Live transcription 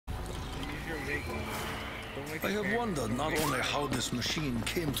I have wondered not only how this machine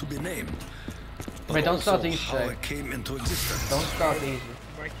came to be named, but Wait, don't also start these how today. it came into existence. Don't start easy.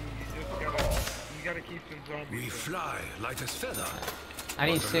 Mikey, you gotta keep some zombies. We fly light as feather. I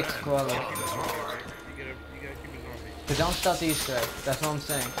need 6 koalas. You gotta keep a zombie. But don't start the Easter egg. That's what I'm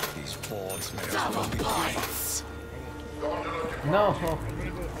saying. These boards may as well be Zombies. No. I'm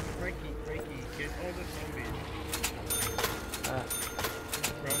gonna go, Mikey, get all the zombies.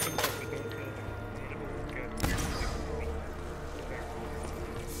 Round them up, but don't kill them.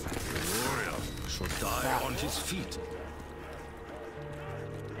 Warrior should die on his feet.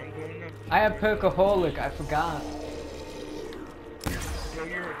 I'm going up. I have Perkaholic. I forgot. Throw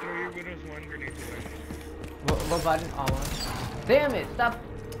your widow's one grenade away. What button? Oh, damn it! Stop.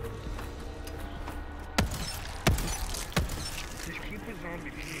 Just keep a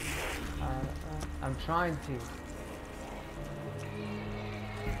zombie, please. I'm trying to.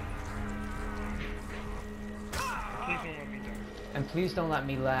 Please don't let me die. And please don't let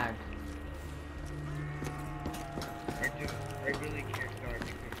me lag. I really can't die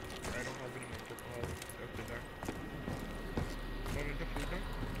because I don't have any mental power after that. Want me to food them?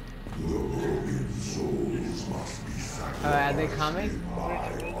 Are they coming?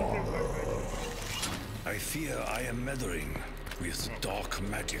 I fear I am meddling with dark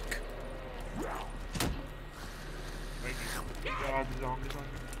magic. You got all the zombies on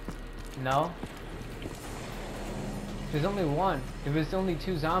you? No. There's only one. There was only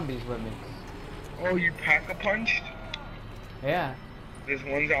 2 zombies with me. Oh, you pack-a-punched? Yeah. There's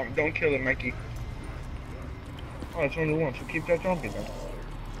one zombie. Don't kill it, Mikey. Oh, it's only one, so keep that zombie then.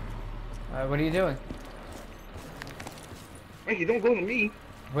 What are you doing? Mikey, don't go to me.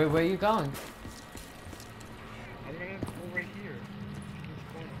 Where are you going? I'm gonna go right here.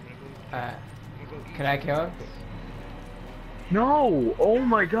 I'm gonna go Can I kill him? No! Oh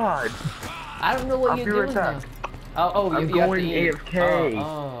my god! I don't know what you're doing now. Oh, I'm you have to going eat. AFK.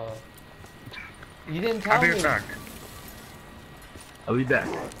 Oh. You didn't tell I'll be me. right back. I'll be back.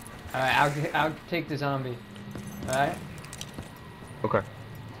 Alright, I'll take the zombie. Alright? Okay.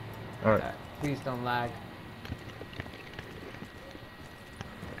 Alright. Please don't lag.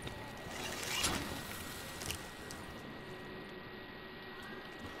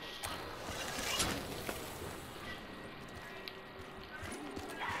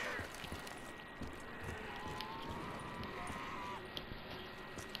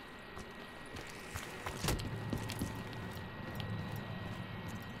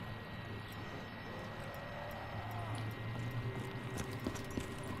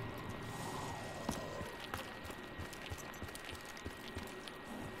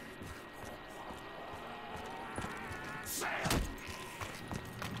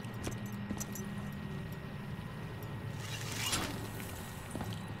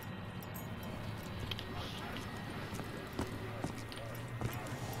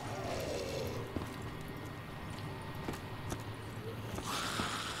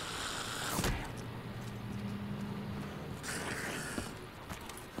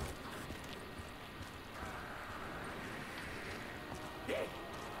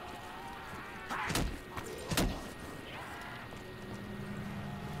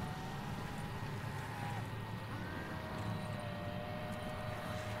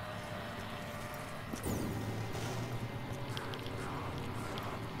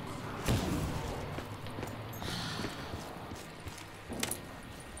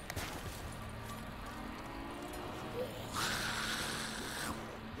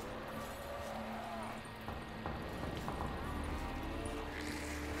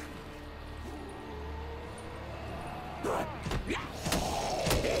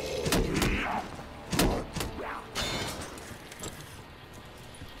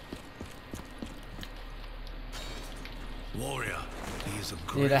 Warrior, he is a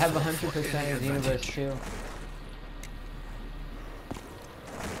great. Dude, I have 100% of the universe too.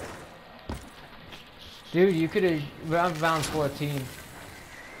 Dude, you could have round 14.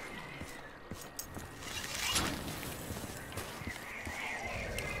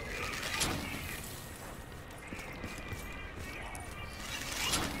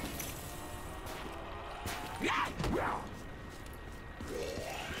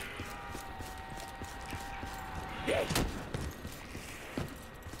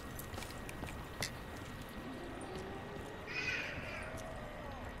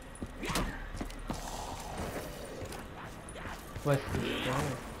 What's this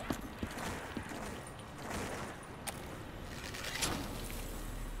going?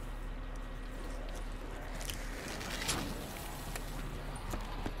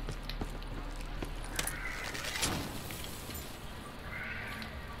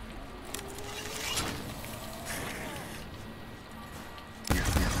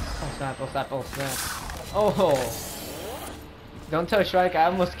 snap, oh snap, oh snap. Oh! Don't touch strike, I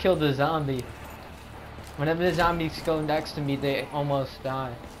almost killed the zombie. Whenever the zombies go next to me, they almost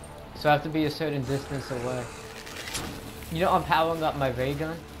die. So I have to be a certain distance away. You know I'm powering up my ray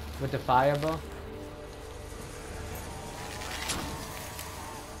gun with the fireball.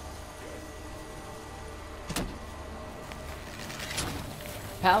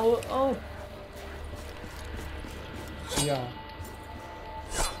 Power, oh! Yeah.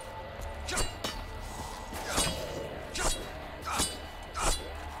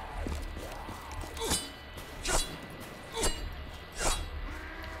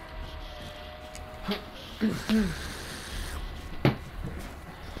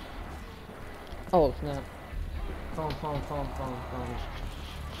 Oh snap. Phone.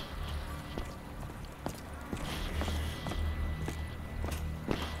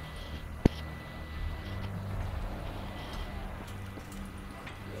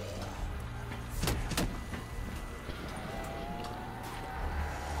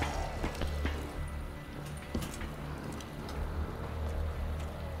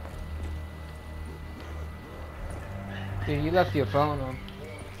 Dude, you left your phone on.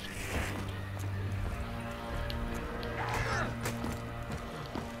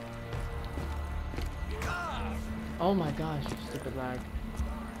 Oh my gosh, you stupid lag.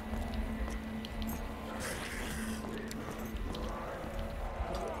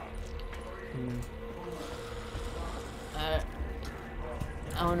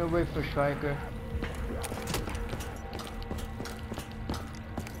 I wanna wait for Striker.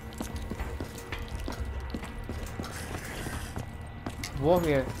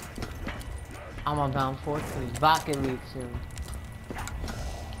 Warrior. I'm on bound force, please. Rocket League soon.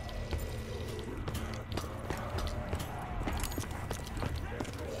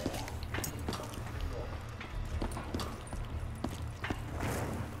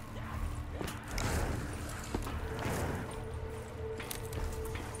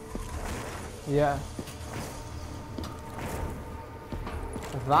 Yeah.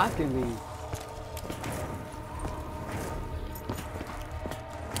 Rocket League.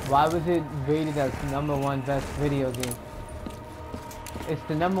 Why was it rated as #1 best video game? It's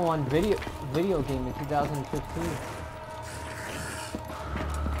the #1 video game in 2015.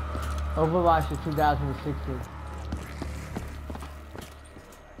 Overwatch is 2016.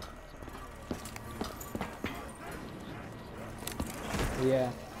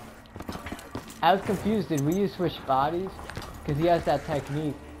 Yeah. I was confused. Did Ryu switch bodies? Because he has that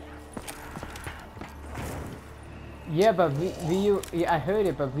technique. Yeah, but Ryu, yeah, I heard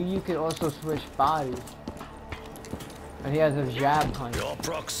it, but Ryu can also switch bodies. And he has a jab punch. Your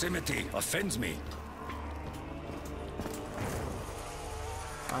proximity offends me.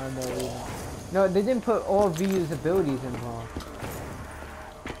 I don't know either. No, they didn't put all Ryu's abilities involved.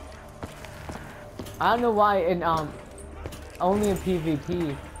 I don't know why in, only in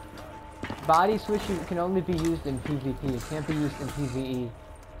PvP. Body switching can only be used in PvP. It can't be used in PvE.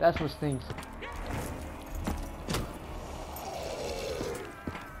 That's what stinks.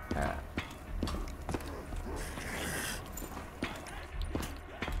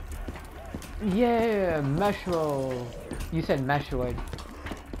 Yeah, Meshro. You said Meshroid.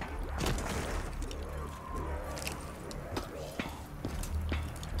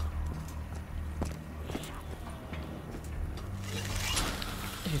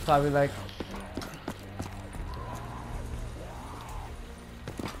 She's probably like,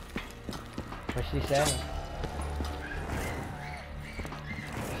 what's she saying?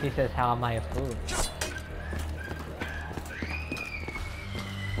 She says, how am I a fool?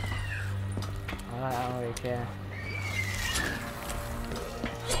 I don't really care.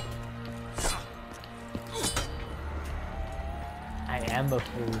 I am a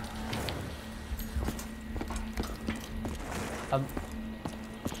fool.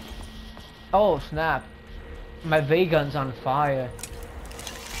 Oh snap! My ray gun's on fire.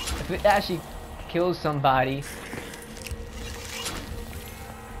 If it actually kills somebody.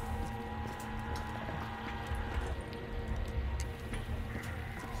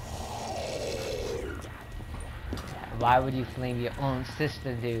 Why would you flame your own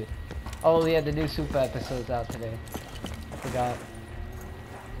sister, dude? Oh yeah, the new Super episode's out today. I forgot.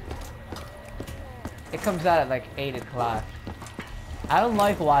 It comes out at like 8 o'clock. I don't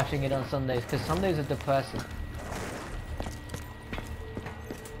like watching it on Sundays because Sundays are depressing.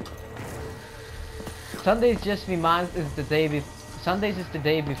 Sundays just reminds is the day Sundays is the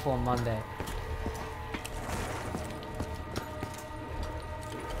day before Monday.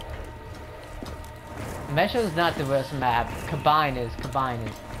 Mesho is not the worst map. Cabine is.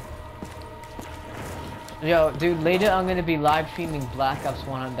 Yo, dude, later I'm gonna be live streaming Black Ops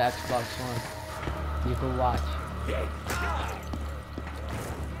 1 on the Xbox One. You can watch.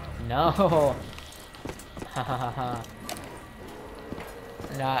 No. Hahaha.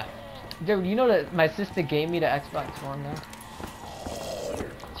 Nah. Dude, you know that my sister gave me the Xbox One now?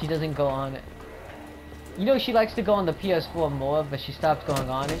 She doesn't go on it. You know she likes to go on the PS4 more, but she stopped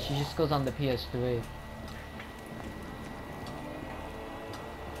going on it. She just goes on the PS3.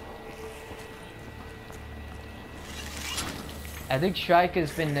 I think Shrike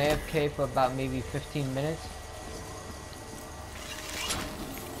has been AFK for about maybe 15 minutes.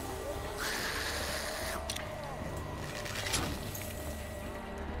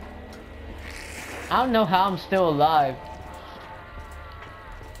 I don't know how I'm still alive.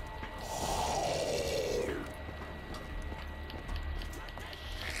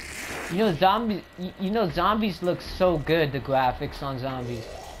 You know zombies. You know zombies look so good. The graphics on zombies,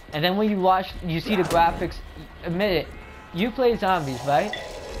 and then when you watch, you see the graphics. Admit it. You play zombies, right?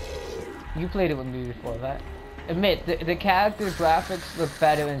 You played it with me before, right? Admit the character graphics look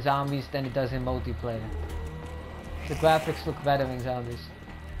better in zombies than it does in multiplayer. The graphics look better in zombies.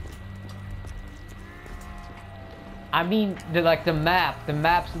 I mean, the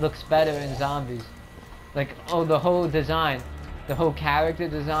maps looks better in zombies. Like, oh, the whole design, the whole character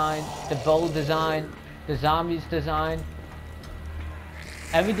design, the bold design, the zombies design.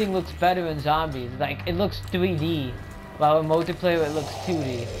 Everything looks better in zombies. Like, it looks 3D, while in multiplayer it looks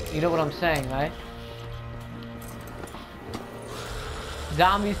 2D. You know what I'm saying, right?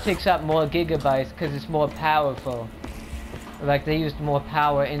 Zombies takes up more gigabytes because it's more powerful. Like, they used more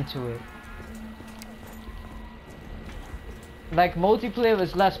power into it. Like, multiplayer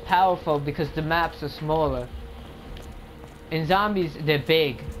is less powerful because the maps are smaller. In zombies, they're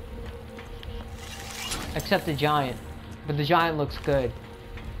big. Except the giant. But the giant looks good.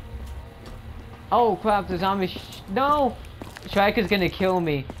 Oh crap, the zombie no! Striker's gonna kill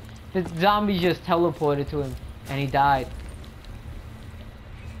me. The zombie just teleported to him. And he died.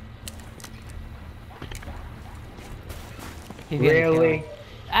 He's gonna kill me.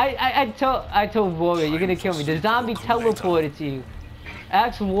 I told Warrior, you're gonna kill me. The zombie teleported to you.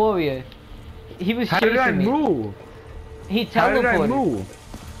 Ask Warrior. He was chasing me. How did I move? He teleported. How did I move?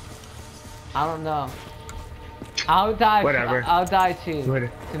 I don't know. I'll die. Whatever. I'll die too.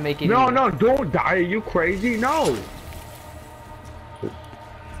 To make it. No, easier. no, don't die. Are you crazy? No.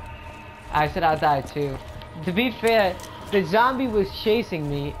 I said I'll die too. To be fair, the zombie was chasing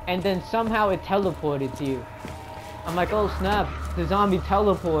me, and then somehow it teleported to you. I'm like, oh snap, the zombie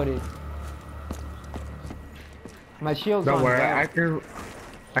teleported. My shield's on. Don't worry, I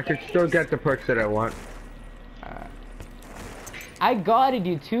can still get the perks that I want. I guarded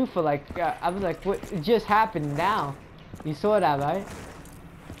you too for like, I was like, what? It just happened now. You saw that, right?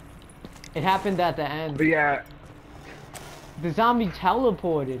 It happened at the end. But yeah. The zombie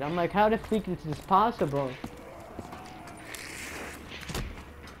teleported. I'm like, how the freak is this possible?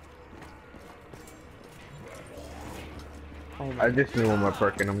 Oh I just knew one more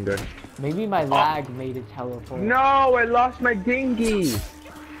perk and I'm good. Maybe my lag made it teleport. No, I lost my dinghy.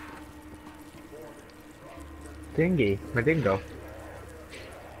 My dingo.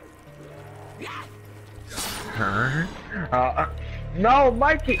 No,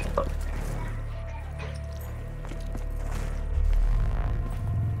 Mikey.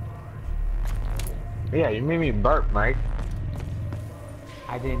 Yeah, you made me burp, Mike.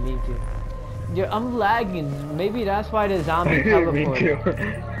 I didn't need to. Yeah, I'm lagging. Maybe that's why the zombie teleported. Me too.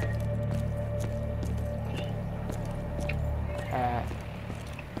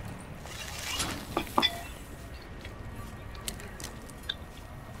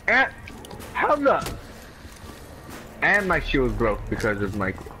 How the? And my shield broke because of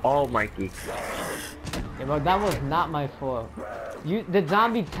Mikey. Oh, Mikey. Yeah, but that was not my fault. The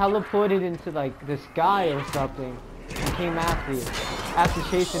zombie teleported into like the sky or something and came after you. After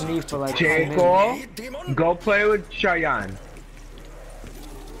chasing me for like 10 minutes. Go play with Cheyenne.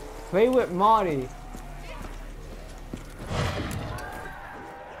 Play with Marty.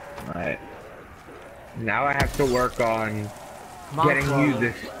 Alright. Now I have to work on getting you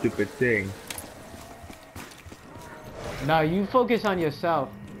this stupid thing. No, you focus on yourself.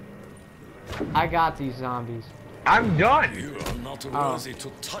 I got these zombies. I'm done. You are not worthy to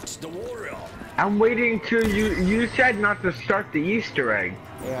touch the warrior. I'm waiting till you said not to start the Easter egg.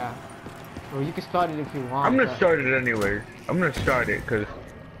 Yeah. Well, you can start it if you want. I'm gonna start it anyway. I'm gonna start it because.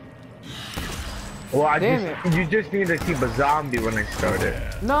 Well, you just need to keep a zombie when I start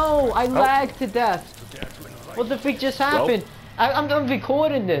it. No, I lagged to death. What the freak just happened? Well, I'm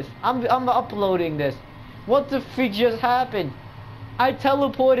recording this. I'm uploading this. What the freak just happened? I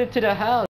teleported to the house.